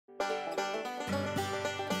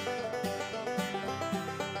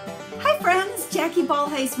Hi friends, Jackie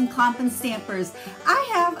Bolhuis from Klompen Stampers. I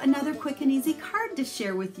have another quick and easy card to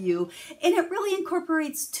share with you, and it really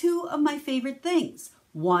incorporates two of my favorite things.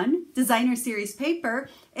 One, designer series paper,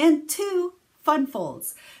 and two, fun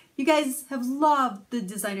folds. You guys have loved the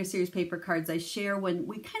designer series paper cards I share when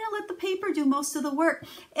we kind of let the paper do most of the work,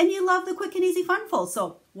 and you love the quick and easy fun fold.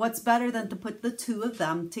 So what's better than to put the two of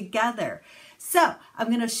them together? So I'm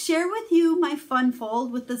going to share with you my fun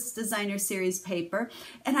fold with this designer series paper,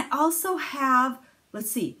 and I also have,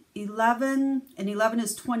 let's see, 11, and 11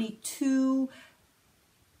 is 22,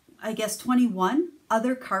 I guess 21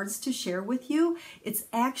 other cards to share with you. It's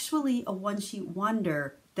actually a one-sheet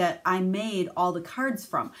wonder that I made all the cards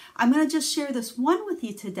from. I'm going to just share this one with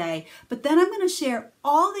you today, but then I'm going to share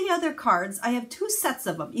all the other cards. I have two sets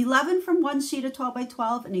of them, 11 from one sheet of 12 by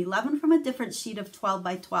 12 and 11 from a different sheet of 12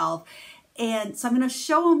 by 12. And so I'm going to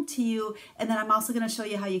show them to you, and then I'm also going to show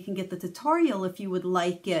you how you can get the tutorial if you would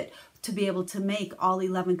like it to be able to make all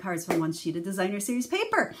 11 cards from one sheet of designer series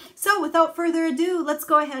paper. So without further ado, let's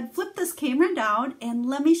go ahead, flip this camera down, and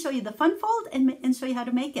let me show you the fun fold and show you how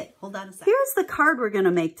to make it. Hold on a second. Here's the card we're going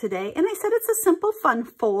to make today, and I said it's a simple fun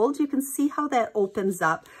fold. You can see how that opens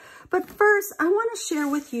up. But first, I want to share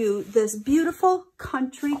with you this beautiful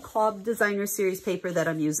Country Club designer series paper that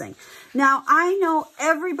I'm using. Now, I know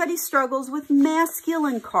everybody struggles with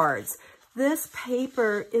masculine cards. This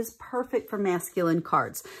paper is perfect for masculine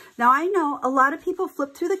cards. Now, I know a lot of people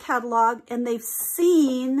flip through the catalog and they've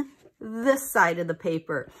seen this side of the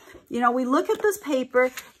paper. You know, we look at this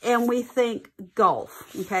paper and we think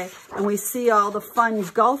golf, okay? And we see all the fun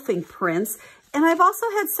golfing prints. And I've also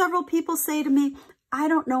had several people say to me, I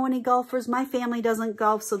don't know any golfers. My family doesn't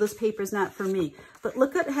golf, so this paper's not for me. But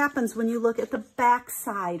look what happens when you look at the back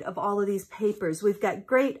side of all of these papers. We've got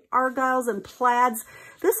great argyles and plaids.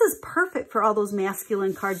 This is perfect for all those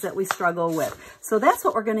masculine cards that we struggle with. So that's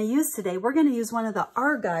what we're going to use today. We're going to use one of the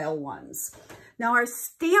argyle ones. Now, our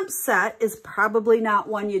stamp set is probably not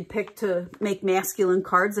one you'd pick to make masculine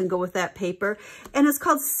cards and go with that paper. And it's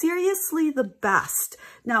called Seriously the Best.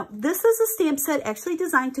 Now, this is a stamp set actually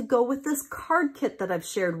designed to go with this card kit that I've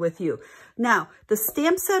shared with you. Now, the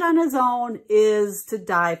stamp set on its own is to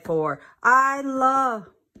die for.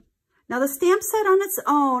 Now, the stamp set on its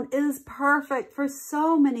own is perfect for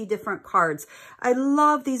so many different cards. I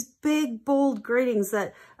love these big, bold greetings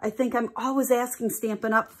that I think I'm always asking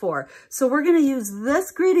Stampin' Up! For. So we're going to use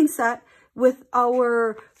this greeting set with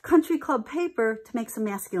our Country Club paper to make some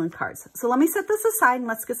masculine cards. So let me set this aside and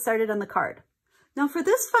let's get started on the card. Now, for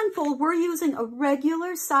this fun fold, we're using a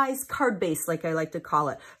regular size card base, like I like to call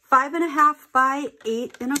it, 5.5 by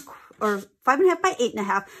 8 or 5.5 by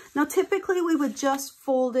 8.5. Now, typically we would just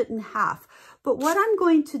fold it in half, but what I'm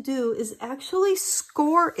going to do is actually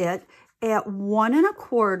score it at 1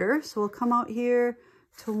 1/4. So we'll come out here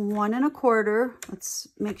to 1 1/4. Let's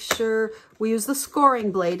make sure we use the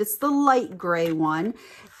scoring blade. It's the light gray one.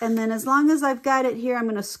 And then as long as I've got it here, I'm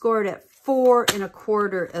going to score it at 4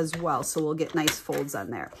 1/4 as well. So we'll get nice folds on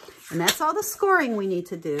there. And that's all the scoring we need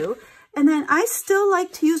to do. And then I still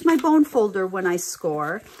like to use my bone folder when I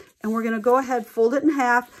score. And we're going to go ahead, fold it in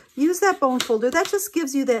half, use that bone folder. That just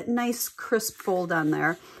gives you that nice crisp fold on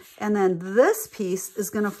there. And then this piece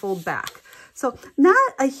is going to fold back. So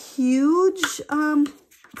not a huge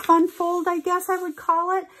fun fold, I guess I would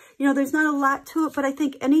call it. You know, there's not a lot to it, but I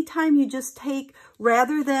think anytime you just take,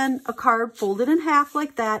 rather than a card, fold it in half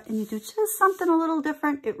like that, and you do just something a little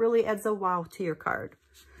different, it really adds a wow to your card.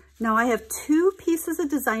 Now I have two pieces of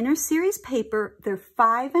designer series paper. They're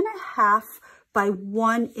 5.5 by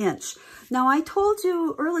 1 inch. Now I told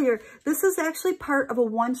you earlier, this is actually part of a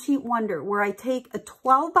one-sheet wonder where I take a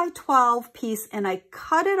 12 by 12 piece and I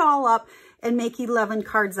cut it all up and make 11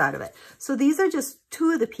 cards out of it. So these are just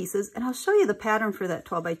two of the pieces, and I'll show you the pattern for that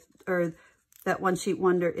 12 by, or that one-sheet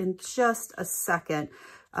wonder in just a second.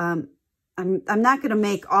 I'm not going to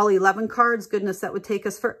make all 11 cards. Goodness, that would take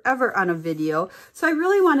us forever on a video. So I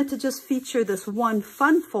really wanted to just feature this one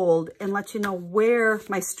fun fold and let you know where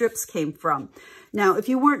my strips came from. Now, if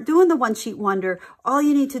you weren't doing the one-sheet wonder, all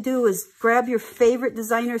you need to do is grab your favorite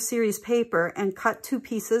designer series paper and cut two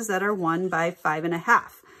pieces that are 1 by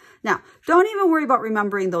 5.5. Now, don't even worry about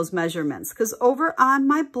remembering those measurements, because over on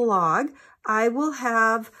my blog, I'll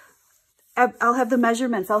have the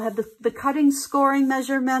measurements. I'll have the cutting, scoring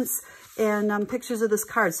measurements, and pictures of this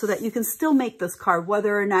card so that you can still make this card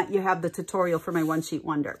whether or not you have the tutorial for my one-sheet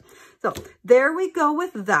wonder. So there we go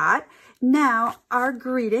with that. Now our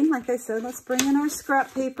greeting, like I said, let's bring in our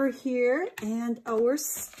scrap paper here and our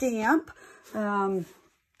stamp. And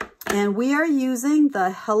we are using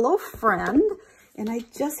the Hello Friend. And I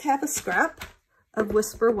just have a scrap of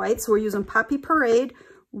Whisper White. So we're using Poppy Parade,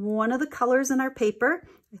 one of the colors in our paper.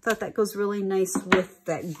 I thought that goes really nice with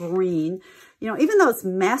that green. You know, even though it's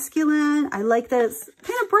masculine, I like that it's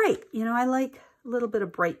kind of bright. You know, I like a little bit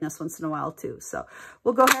of brightness once in a while too. So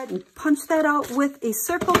we'll go ahead and punch that out with a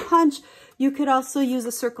circle punch. You could also use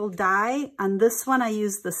a circle die. On this one, I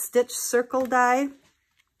use the Stitch circle die.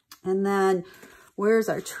 And then where's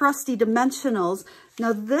our trusty dimensionals?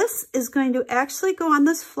 Now this is going to actually go on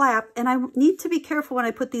this flap, and I need to be careful when I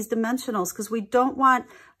put these dimensionals because we don't want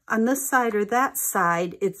on this side or that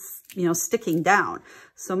side, it's, you know, sticking down.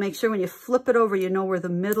 So make sure when you flip it over, you know where the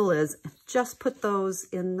middle is. Just put those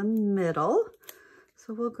in the middle.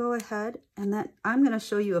 So we'll go ahead and that I'm going to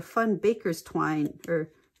show you a fun baker's twine, or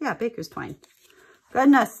yeah, baker's twine.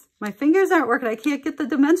 Goodness, my fingers aren't working. I can't get the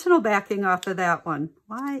dimensional backing off of that one.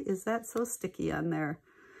 Why is that so sticky on there?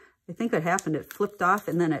 I think what happened, it flipped off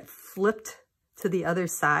and then it flipped to the other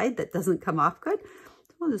side. That doesn't come off good.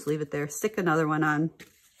 We'll just leave it there. Stick another one on.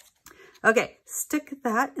 Okay, stick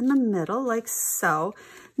that in the middle like so.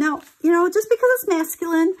 Now, you know, just because it's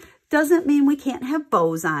masculine doesn't mean we can't have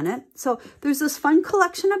bows on it. So there's this fun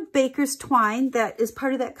collection of baker's twine that is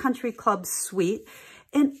part of that country club suite.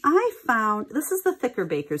 And I found, this is the thicker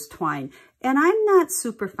baker's twine, and I'm not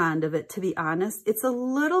super fond of it, to be honest. It's a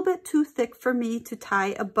little bit too thick for me to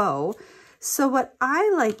tie a bow. So what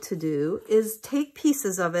I like to do is take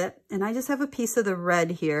pieces of it, and I just have a piece of the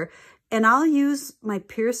red here, and I'll use my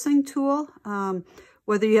piercing tool,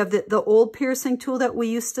 whether you have the old piercing tool that we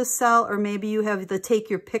used to sell, or maybe you have the take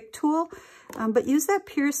your pick tool, but use that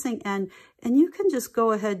piercing end, and you can just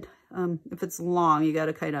go ahead, if it's long, you got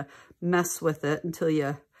to kind of mess with it until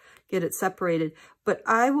you get it separated. But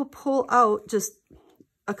I will pull out just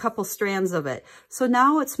a couple strands of it. So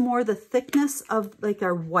now it's more the thickness of like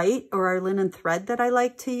our white or our linen thread that I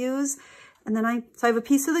like to use. And then I have a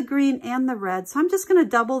piece of the green and the red. So I'm just going to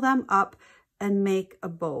double them up and make a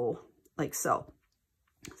bow like so.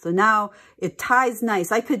 So now it ties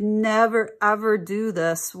nice. I could never, ever do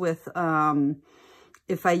this with,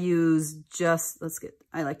 if I use just,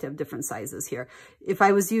 I like to have different sizes here. If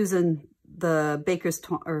I was using the baker's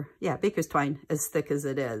twine as thick as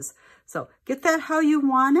it is. So get that how you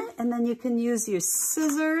want it. And then you can use your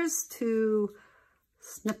scissors to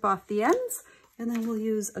snip off the ends. And then we'll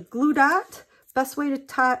use a glue dot. Best way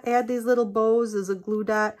to add these little bows is a glue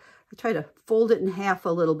dot. I try to fold it in half a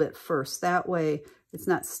little bit first. That way it's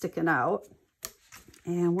not sticking out.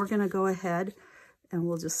 And we're going to go ahead and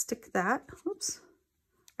we'll just stick that, oops,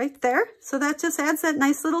 right there. So that just adds that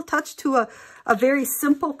nice little touch to a very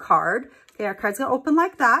simple card. Okay, our card's going to open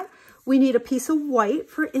like that. We need a piece of white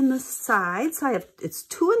for in the side. So it's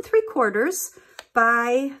 2 3/4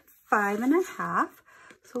 by 5 1/2.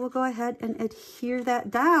 So we'll go ahead and adhere that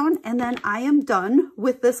down, and then I am done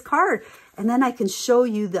with this card. And then I can show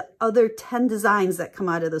you the other 10 designs that come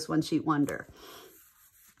out of this One Sheet Wonder.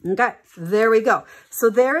 Okay, there we go. So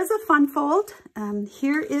there is a fun fold.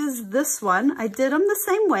 Here is this one. I did them the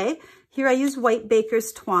same way. Here I used white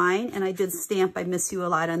baker's twine, and I did stamp I Miss You a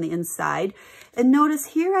Lot on the inside. And notice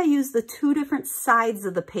here I used the 2 different sides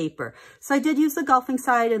of the paper. So I did use the golfing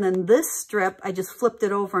side, and then this strip, I just flipped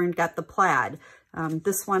it over and got the plaid.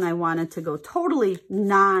 This one I wanted to go totally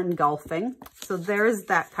non-golfing. So there's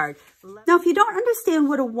that card. Now, if you don't understand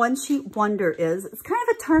what a One Sheet Wonder is, it's kind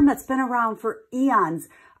of a term that's been around for eons.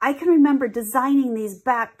 I can remember designing these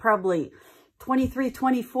back probably 23,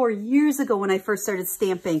 24 years ago when I first started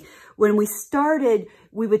stamping. When we started,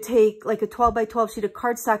 we would take like a 12 by 12 sheet of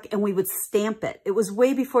cardstock and we would stamp it. It was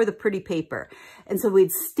way before the pretty paper. And so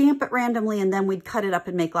we'd stamp it randomly and then we'd cut it up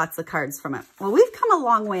and make lots of cards from it. Well, we've come a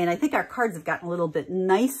long way, and I think our cards have gotten a little bit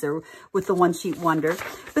nicer with the One Sheet Wonder.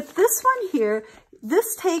 But this one here,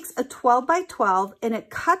 this takes a 12 by 12 and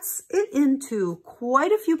it cuts it into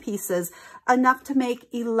quite a few pieces, enough to make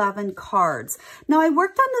 11 cards. Now, I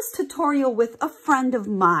worked on this tutorial with a friend of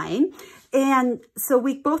mine, and so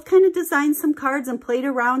we both kind of designed some cards and played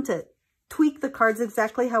around to tweak the cards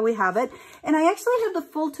exactly how we have it. And I actually have the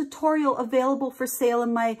full tutorial available for sale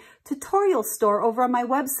in my tutorial store over on my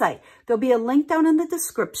website. There'll be a link down in the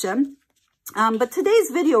description. But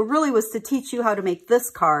today's video really was to teach you how to make this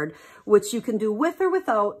card, which you can do with or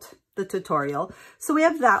without the tutorial. So we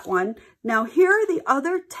have that one. Now here are the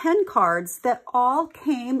other 10 cards that all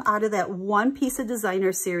came out of that one piece of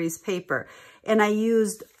designer series paper. And I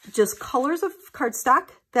used just colors of cardstock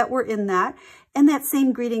that were in that and that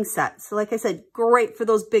same greeting set. So like I said, great for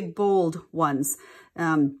those big bold ones.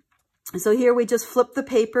 So here we just flip the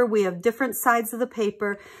paper. We have different sides of the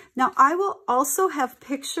paper. Now I will also have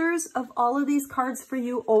pictures of all of these cards for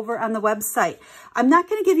you over on the website. I'm not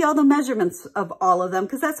going to give you all the measurements of all of them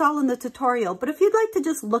because that's all in the tutorial. But if you'd like to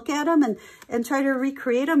just look at them and try to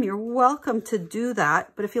recreate them, you're welcome to do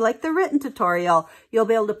that. But if you like the written tutorial, you'll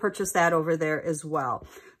be able to purchase that over there as well.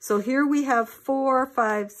 So here we have 4,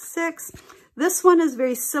 5, 6. This one is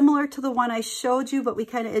very similar to the one I showed you, but we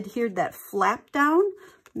kind of adhered that flap down.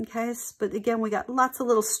 Okay, but again, we got lots of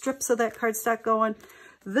little strips of that cardstock going.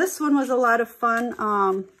 This one was a lot of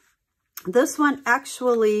fun. This one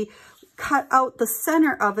actually cut out the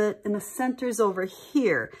center of it, and the center's over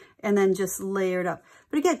here, and then just layered up.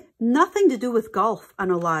 But again, nothing to do with golf on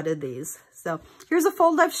a lot of these. So here's a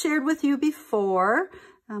fold I've shared with you before,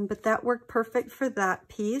 but that worked perfect for that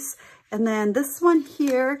piece. And then this one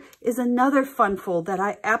here is another fun fold that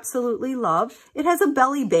I absolutely love. It has a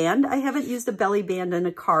belly band. I haven't used a belly band in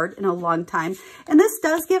a card in a long time. And this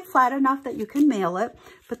does get flat enough that you can mail it,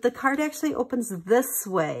 but the card actually opens this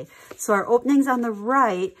way. So our opening's on the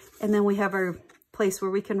right, and then we have our place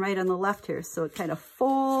where we can write on the left here. So it kind of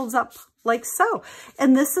folds up like so.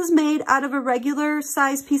 And this is made out of a regular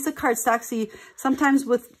size piece of cardstock. So sometimes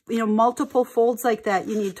with, multiple folds like that,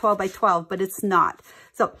 you need 12 by 12, but it's not.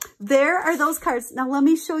 So there are those cards. Now let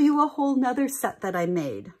me show you a whole nother set that I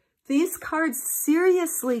made. These cards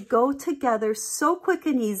seriously go together so quick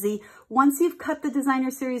and easy. Once you've cut the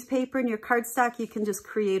designer series paper in your cardstock, you can just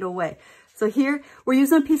create away. So here we're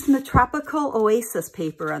using a piece from the Tropical Oasis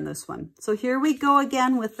paper on this one. So here we go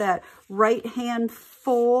again with that right hand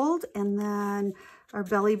fold and then our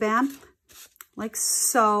belly band. Like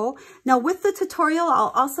so. Now with the tutorial,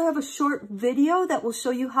 I'll also have a short video that will show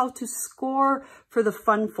you how to score for the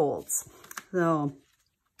fun folds. So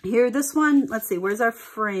here, this one, let's see, where's our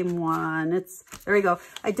frame one? There we go.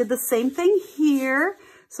 I did the same thing here.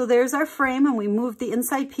 So there's our frame, and we moved the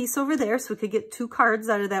inside piece over there so we could get 2 cards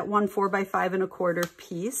out of that one 4 by 5 1/4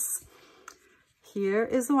 piece. Here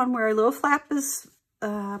is the one where our little flap is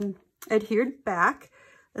adhered back.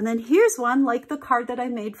 And then here's one like the card that I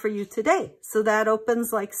made for you today. So that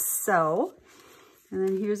opens like so. And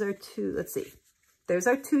then here's our 2, let's see. There's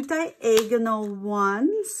our 2 diagonal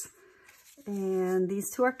ones. And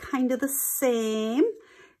these 2 are kind of the same.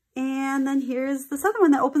 And then here's this other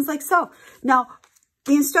one that opens like so. Now,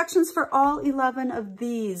 the instructions for all 11 of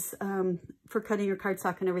these for cutting your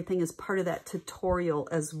cardstock and everything is part of that tutorial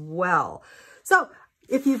as well. So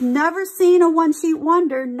if you've never seen a one-sheet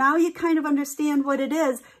wonder, now you kind of understand what it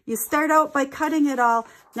is. You start out by cutting it all.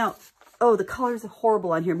 Now, oh, the colors are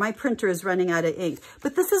horrible on here. My printer is running out of ink.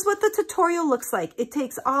 But this is what the tutorial looks like. It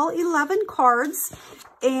takes all 11 cards,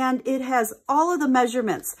 and it has all of the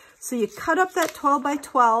measurements. So you cut up that 12 by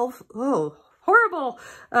 12. Oh, horrible.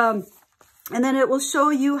 And then it will show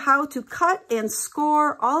you how to cut and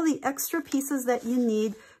score all the extra pieces that you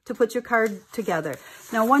need to put your card together.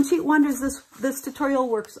 Now, One Sheet Wonders, this tutorial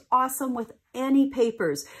works awesome with any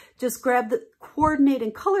papers. Just grab the coordinate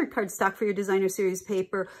and colored cardstock for your designer series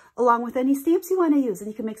paper, along with any stamps you want to use, and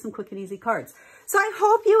you can make some quick and easy cards. So I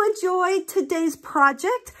hope you enjoyed today's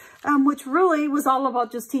project, which really was all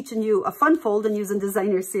about just teaching you a fun fold and using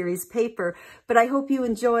designer series paper. But I hope you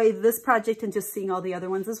enjoy this project and just seeing all the other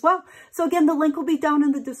ones as well. So again, the link will be down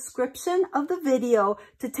in the description of the video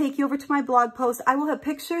to take you over to my blog post. I will have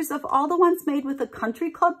pictures of all the ones made with the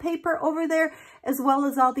Country Club paper over there, as well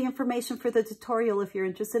as all the information for the tutorial if you're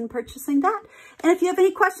interested in purchasing that. And if you have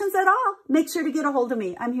any questions at all, make sure to get a hold of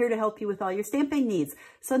me. I'm here to help you with all your stamping needs.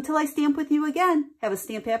 So until I stamp with you again, have a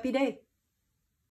stamp happy day.